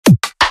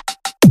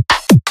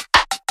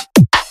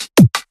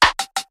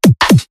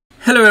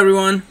Hello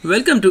everyone,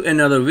 welcome to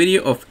another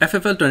video of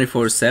FFL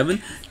 24/7.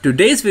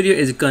 Today's video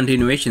is a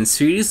continuation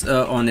series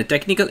on a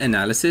technical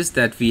analysis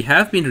that we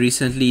have been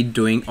recently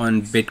doing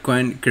on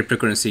Bitcoin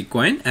cryptocurrency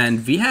coin,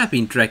 and we have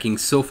been tracking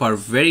so far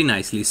very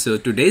nicely. So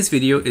today's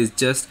video is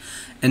just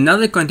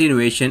another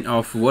continuation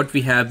of what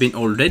we have been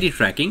already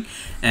tracking,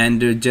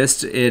 and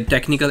just a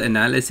technical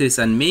analysis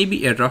and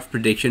maybe a rough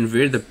prediction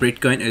where the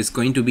Bitcoin is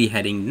going to be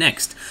heading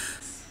next.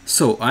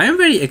 So I am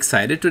very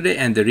excited today,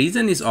 and the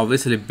reason is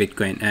obviously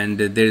Bitcoin, and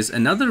there's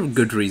another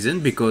good reason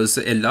because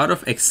a lot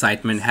of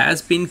excitement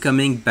has been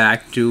coming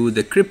back to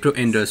the crypto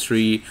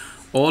industry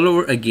all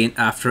over again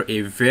after a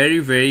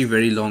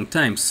very long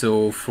time.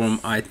 So from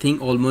I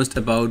think almost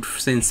about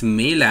since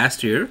May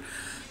last year,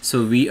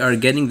 so we are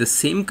getting the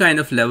same kind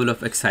of level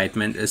of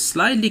excitement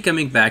slightly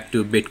coming back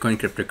to Bitcoin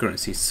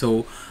cryptocurrency.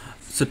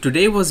 So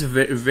today was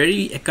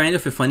very kind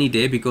of a funny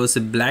day because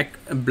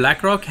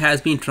BlackRock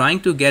has been trying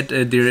to get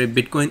their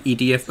Bitcoin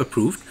ETF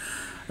approved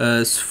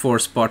for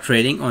spot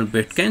trading on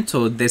Bitcoin.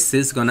 So this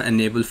is gonna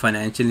enable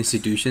financial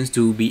institutions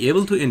to be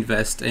able to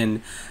invest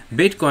in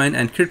Bitcoin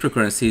and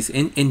cryptocurrencies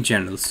in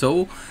general.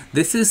 So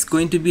this is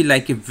going to be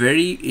like a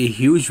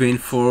huge win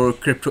for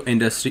crypto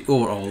industry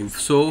overall.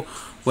 So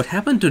what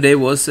happened today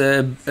was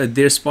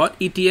their spot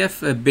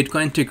ETF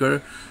Bitcoin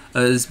ticker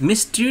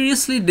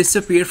mysteriously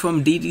disappeared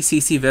from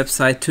DTCC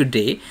website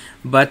today,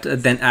 but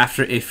then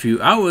after a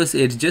few hours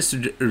it just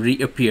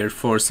reappeared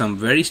for some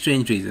very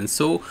strange reasons.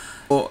 So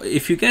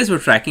if you guys were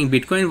tracking,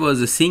 Bitcoin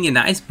was seeing a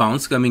nice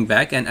bounce coming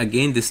back, and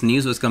again this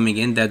news was coming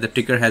in that the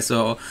ticker has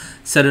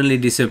suddenly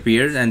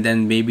disappeared, and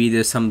then maybe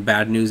there's some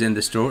bad news in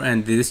the store,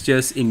 and this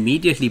just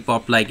immediately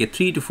popped like a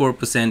 3 to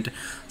 4%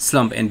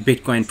 slump in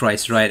Bitcoin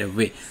price right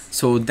away.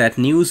 So that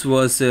news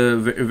was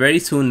very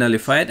soon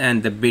nullified,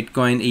 and the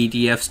Bitcoin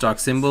ETF stock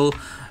symbol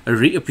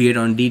reappeared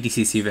on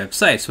DTCC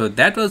website. So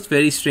that was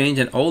very strange,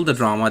 and all the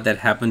drama that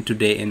happened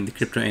today in the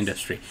crypto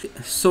industry.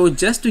 So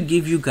just to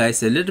give you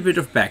guys a little bit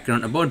of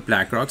background about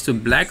BlackRock. So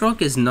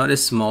BlackRock is not a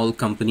small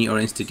company or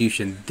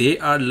institution. They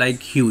are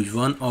like huge,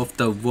 one of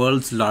the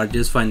world's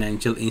largest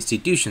financial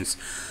institutions.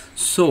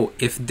 So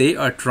if they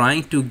are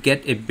trying to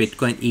get a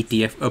Bitcoin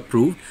ETF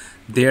approved,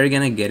 they are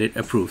gonna get it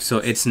approved. So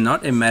it's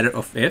not a matter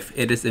of if,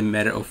 it is a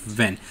matter of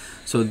when.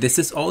 So this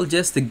is all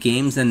just the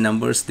games and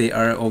numbers. They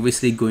are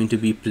obviously going to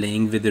be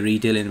playing with the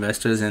retail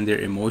investors and their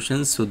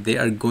emotions. So they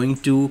are going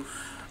to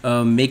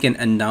make an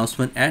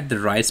announcement at the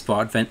right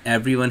spot when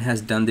everyone has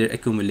done their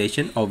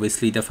accumulation,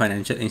 obviously the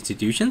financial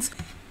institutions,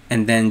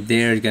 and then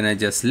they're gonna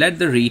just let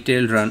the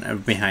retail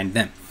run behind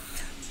them.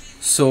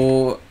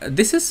 So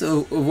this is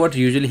what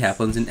usually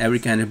happens in every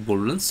kind of bull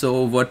run.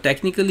 So what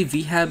technically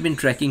we have been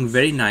tracking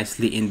very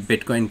nicely in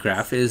Bitcoin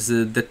graph is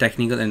the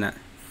technical analysis.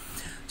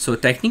 So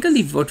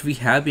technically what we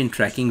have been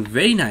tracking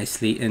very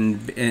nicely in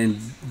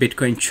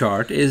Bitcoin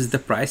chart is the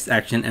price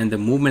action and the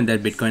movement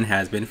that Bitcoin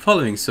has been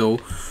following. So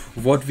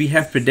what we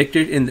have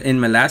predicted in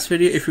my last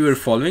video, if you were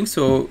following,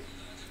 so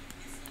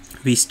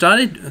we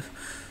started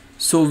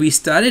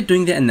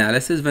doing the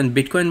analysis when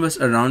Bitcoin was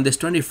around this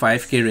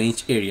 25k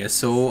range area.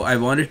 So I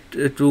wanted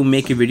to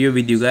make a video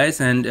with you guys,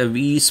 and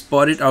we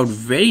spotted out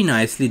very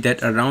nicely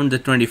that around the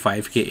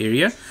 25k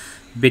area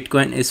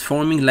Bitcoin is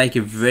forming like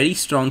a very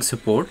strong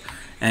support,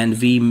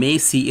 and we may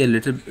see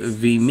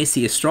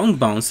a strong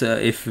bounce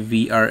if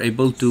we are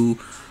able to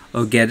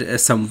get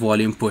some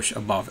volume push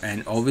above.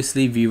 And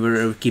obviously we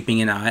were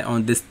keeping an eye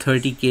on this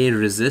 30k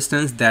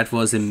resistance. That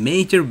was a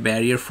major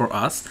barrier for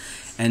us,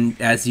 and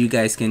as you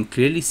guys can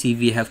clearly see,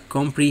 we have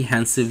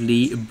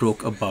comprehensively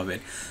broke above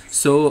it.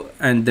 So,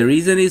 and the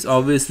reason is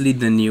obviously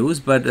the news,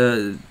 but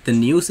the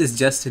news is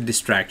just a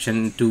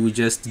distraction to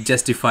just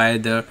justify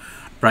the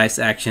price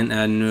action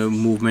and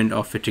movement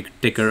of a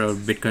ticker or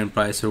Bitcoin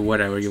price or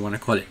whatever you want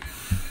to call it.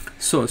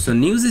 So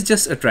news is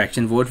just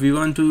attraction. What we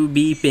want to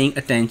be paying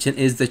attention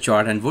is the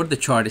chart and what the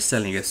chart is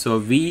telling us.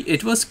 So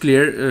it was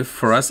clear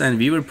for us, and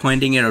we were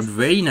pointing it out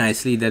very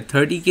nicely that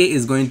 30k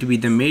is going to be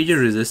the major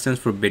resistance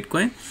for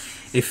Bitcoin.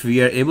 If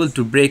we are able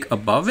to break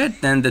above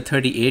it, then the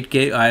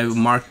 38k I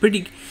marked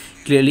pretty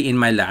clearly in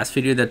my last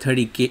video that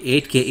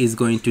 38k is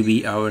going to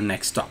be our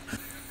next stop.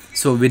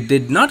 So we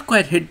did not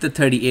quite hit the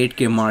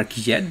 38k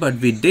mark yet, but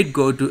we did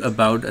go to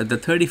about the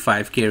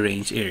 35k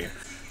range area.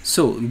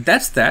 So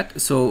that's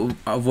that. So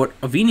what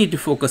we need to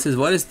focus is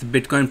what is the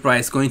Bitcoin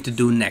price going to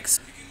do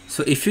next.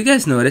 So if you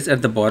guys notice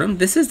at the bottom,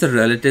 this is the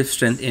relative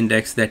strength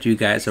index that you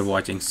guys are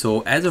watching.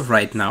 So as of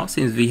right now,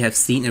 since we have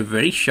seen a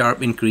very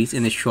sharp increase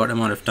in a short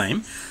amount of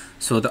time,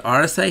 so the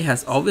RSI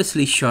has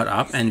obviously shot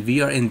up and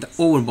we are in the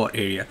overbought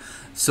area.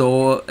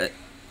 So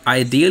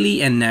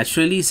ideally and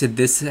naturally, so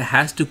this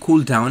has to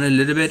cool down a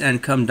little bit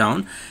and come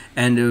down,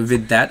 and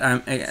with that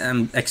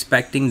I'm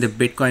expecting the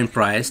Bitcoin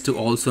price to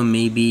also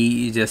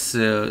maybe just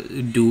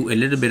do a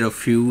little bit of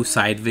few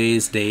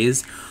sideways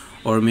days,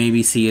 or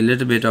maybe see a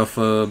little bit of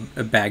a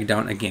back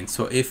down again.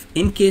 So if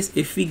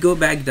we go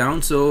back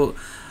down, so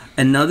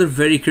another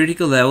very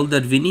critical level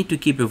that we need to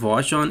keep a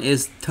watch on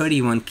is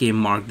 31k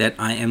mark that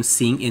I am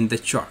seeing in the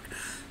chart.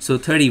 So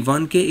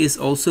 31k is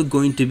also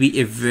going to be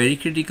a very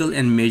critical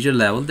and major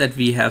level that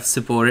we have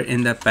supported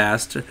in the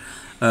past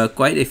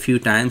quite a few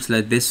times,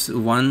 like this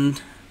 1,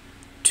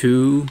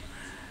 2,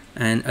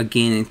 and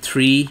again in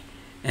 3,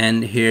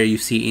 and here you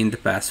see in the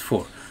past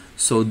 4.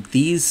 So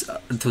this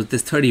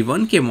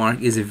 31k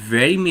mark is a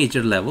very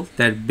major level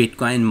that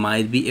Bitcoin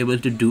might be able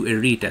to do a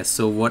retest.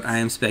 So what I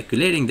am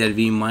speculating, that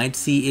we might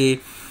see a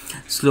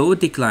slow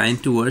decline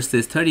towards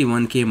this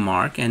 31k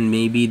mark, and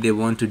maybe they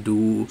want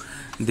to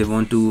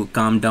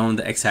calm down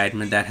the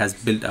excitement that has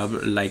built up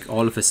like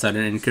all of a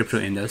sudden in crypto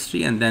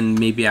industry, and then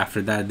maybe after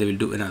that they will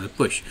do another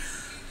push.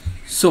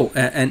 So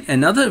and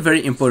another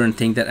very important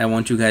thing that I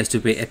want you guys to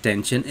pay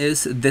attention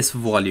is this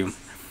volume.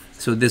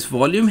 So this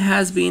volume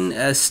has been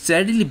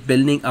steadily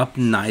building up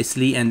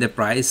nicely, and the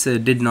price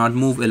did not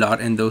move a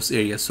lot in those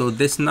areas. So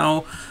this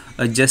now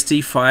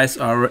justifies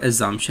our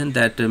assumption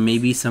that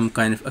maybe some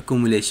kind of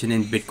accumulation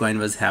in Bitcoin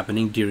was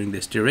happening during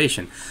this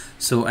duration.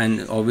 So,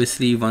 and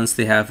obviously once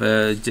they have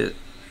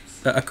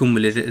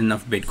accumulated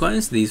enough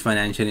Bitcoins, these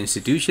financial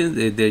institutions,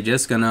 they're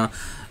just gonna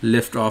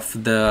lift off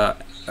the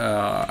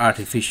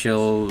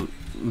artificial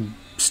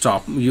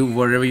stop,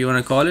 whatever you want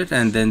to call it,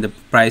 and then the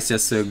price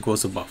just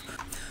goes above.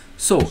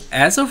 So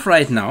as of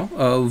right now,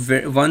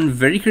 one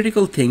very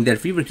critical thing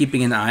that we were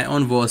keeping an eye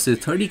on was the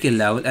 30k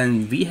level,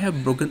 and we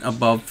have broken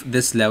above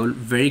this level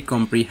very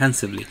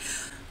comprehensively.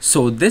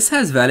 So this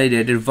has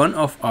validated one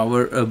of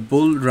our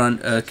bull run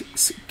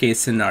case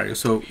scenario.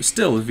 So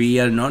still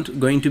we are not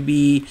going to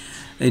be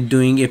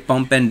doing a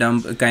pump and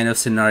dump kind of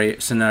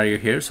scenario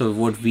here. So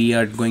what we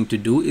are going to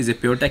do is a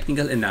pure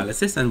technical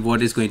analysis and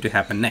what is going to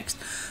happen next.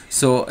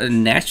 So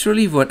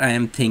naturally what I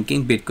am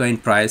thinking,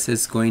 Bitcoin price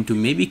is going to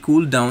maybe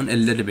cool down a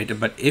little bit,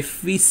 but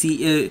if we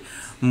see a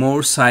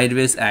more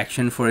sideways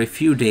action for a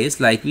few days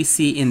like we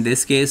see in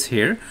this case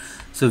here,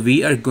 so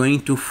we are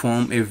going to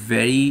form a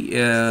very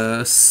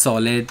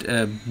solid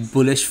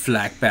bullish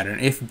flag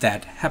pattern if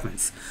that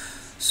happens.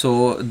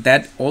 So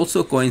that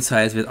also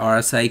coincides with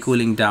RSI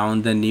cooling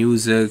down, the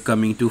news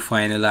coming to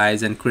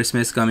finalize, and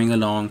Christmas coming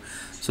along.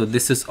 So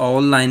this is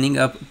all lining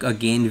up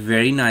again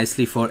very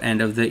nicely for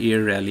end of the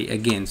year rally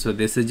again. So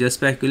this is just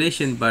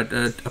speculation, but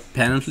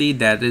apparently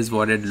that is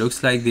what it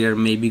looks like they are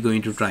maybe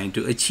going to try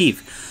to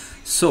achieve.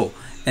 So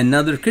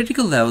another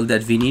critical level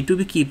that we need to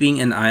be keeping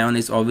an eye on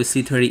is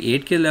obviously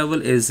 38k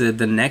level is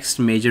the next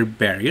major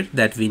barrier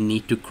that we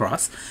need to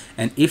cross,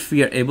 and if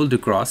we are able to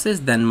cross this,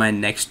 then my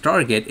next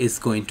target is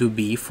going to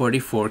be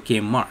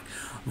 44k mark.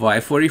 Why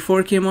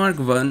 44k mark?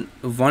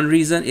 One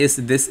reason is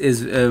this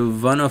is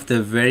one of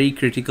the very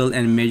critical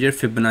and major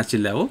Fibonacci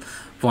level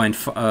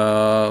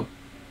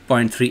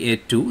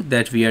 0.382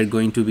 that we are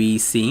going to be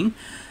seeing,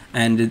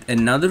 and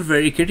another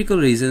very critical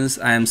reasons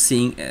I am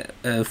seeing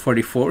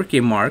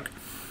 44k mark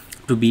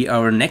to be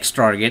our next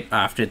target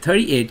after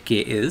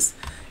 38k is,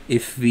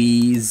 if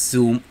we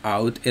zoom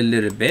out a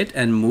little bit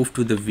and move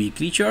to the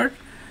weekly chart.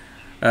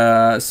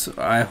 So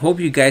I hope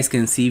you guys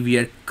can see we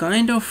are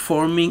kind of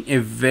forming a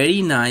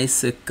very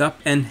nice cup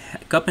and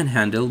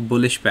handle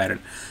bullish pattern.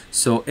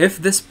 So if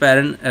this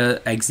pattern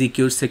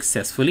executes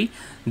successfully,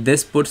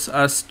 this puts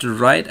us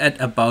right at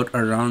about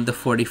around the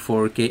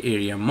 44k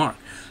area mark.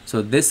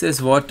 So this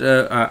is what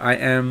I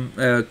am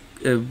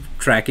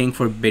tracking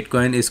for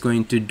Bitcoin is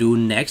going to do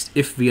next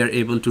if we are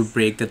able to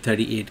break the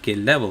 38k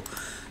level.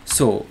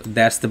 So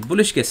that's the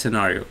bullish case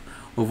scenario.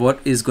 What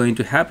is going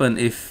to happen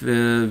if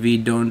we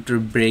don't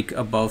break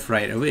above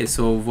right away?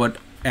 So what,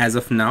 as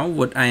of now,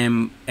 what I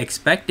am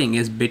expecting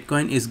is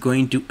Bitcoin is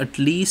going to at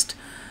least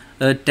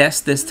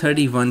test this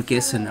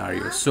 31k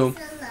scenario. So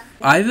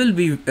I will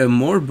be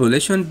more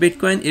bullish on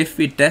Bitcoin if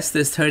we test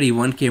this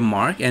 31k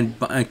mark and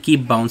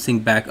keep bouncing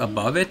back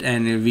above it,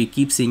 and we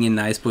keep seeing a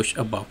nice push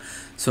above.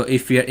 So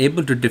if we are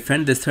able to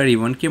defend this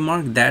 31k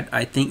mark, that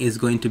I think is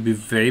going to be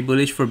very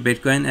bullish for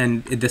Bitcoin,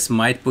 and this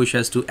might push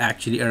us to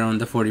actually around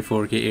the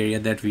 44k area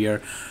that we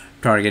are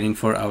targeting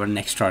for our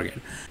next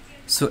target.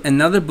 So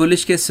another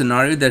bullish case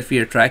scenario that we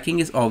are tracking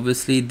is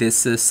obviously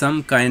this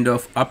some kind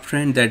of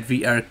uptrend that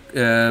we are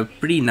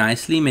pretty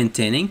nicely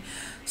maintaining.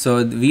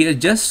 So we are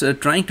just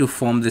trying to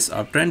form this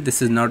uptrend.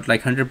 This is not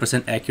like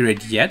 100%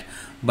 accurate yet,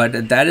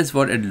 but that is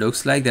what it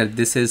looks like, that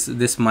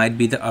this might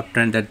be the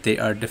uptrend that they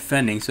are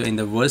defending. So in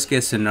the worst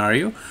case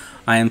scenario,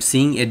 I am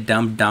seeing it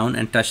dump down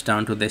and touch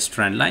down to this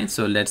trend line.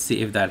 So let's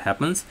see if that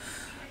happens.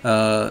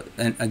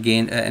 And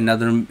again,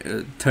 another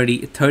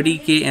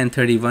 30k and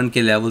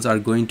 31k levels are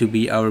going to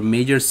be our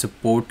major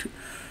support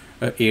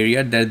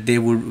area that they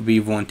would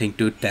be wanting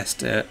to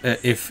test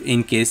if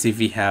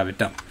we have a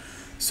dump.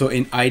 So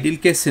in ideal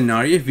case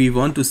scenario, we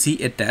want to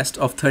see a test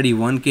of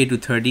 31k to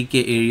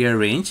 30k area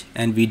range,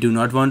 and we do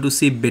not want to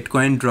see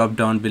Bitcoin drop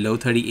down below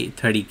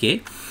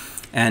 30k,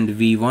 and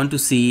we want to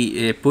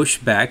see a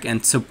pushback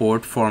and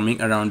support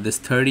forming around this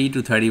 30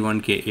 to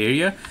 31k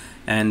area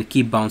and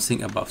keep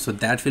bouncing above. So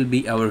that will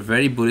be our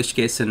very bullish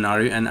case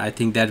scenario, and I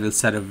think that will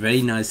set up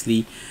very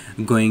nicely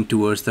going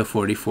towards the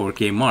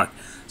 44k mark.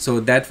 So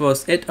that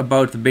was it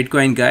about the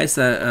Bitcoin, guys.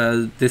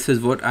 This is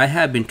what I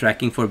have been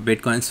tracking for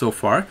Bitcoin so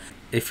far.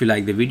 If you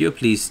like the video,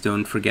 please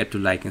don't forget to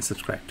like and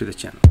subscribe to the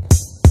channel.